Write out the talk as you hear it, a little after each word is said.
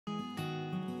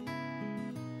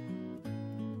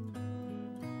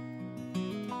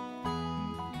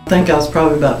think I was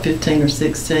probably about 15 or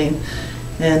 16,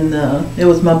 and it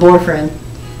was my boyfriend.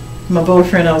 My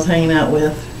boyfriend I was hanging out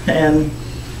with, and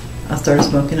I started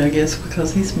smoking, I guess,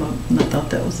 because he smoked, and I thought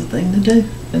that was the thing to do.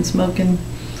 Been smoking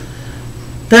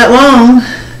that long,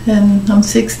 and I'm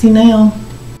 60 now.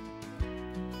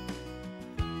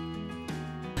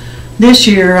 This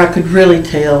year I could really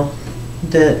tell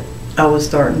that I was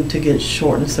starting to get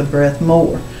shortness of breath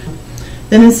more.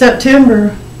 Then in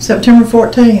September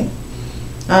 14th,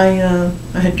 I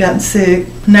had gotten sick.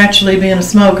 Naturally, being a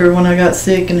smoker, when I got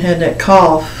sick and had that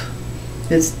cough,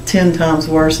 it's 10 times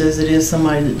worse as it is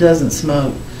somebody that doesn't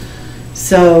smoke.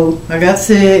 So I got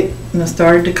sick and I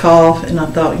started to cough, and I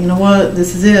thought, you know what,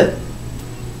 this is it.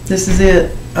 This is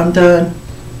it. I'm done.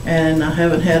 And I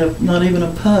haven't had not even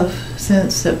a puff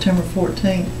since September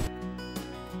 14th.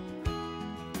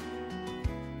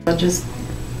 I just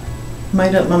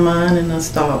made up my mind and I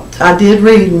stopped. I did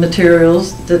read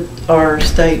materials that our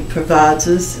state provides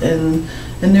us, and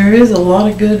there is a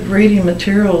lot of good reading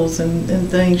materials and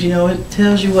things. You know, it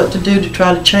tells you what to do to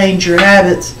try to change your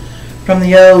habits from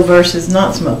the old versus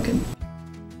not smoking.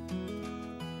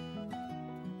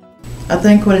 I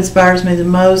think what inspires me the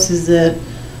most is that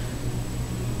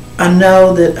I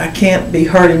know that I can't be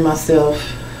hurting myself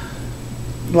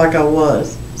like I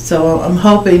was. So I'm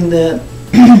hoping that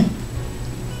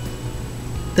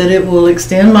that it will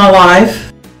extend my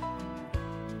life.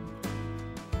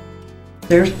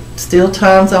 There's still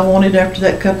times I wanted after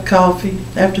that cup of coffee,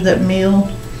 after that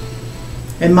meal,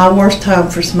 and my worst time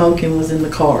for smoking was in the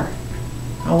car.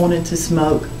 I wanted to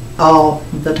smoke all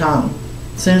the time.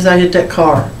 As soon as I hit that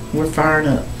car, we're firing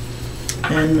up.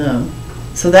 And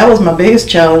so that was my biggest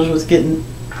challenge, was getting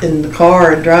in the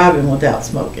car and driving without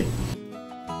smoking.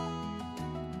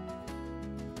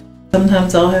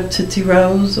 Sometimes I'll have Tootsie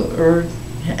Rolls,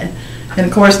 and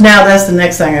of course now that's the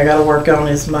next thing I got to work on,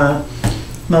 is my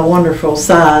wonderful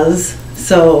size.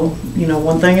 So, you know,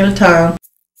 one thing at a time.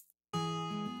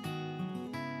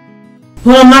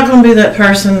 Well, I'm not going to be that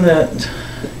person that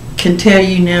can tell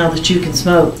you now that you can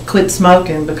quit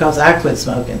smoking because I quit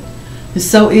smoking. It's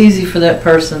so easy for that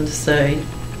person to say,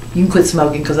 you can quit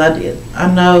smoking, because I did.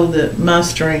 I know that my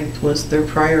strength was through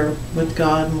prayer with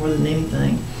God more than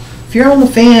anything. If you're on the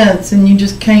fence and you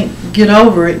just can't get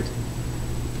over it,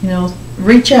 you know,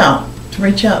 reach out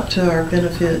to our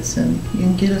benefits, and you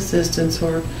can get assistance,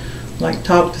 or like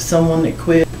talk to someone that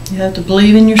quit. You have to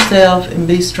believe in yourself and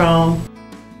be strong.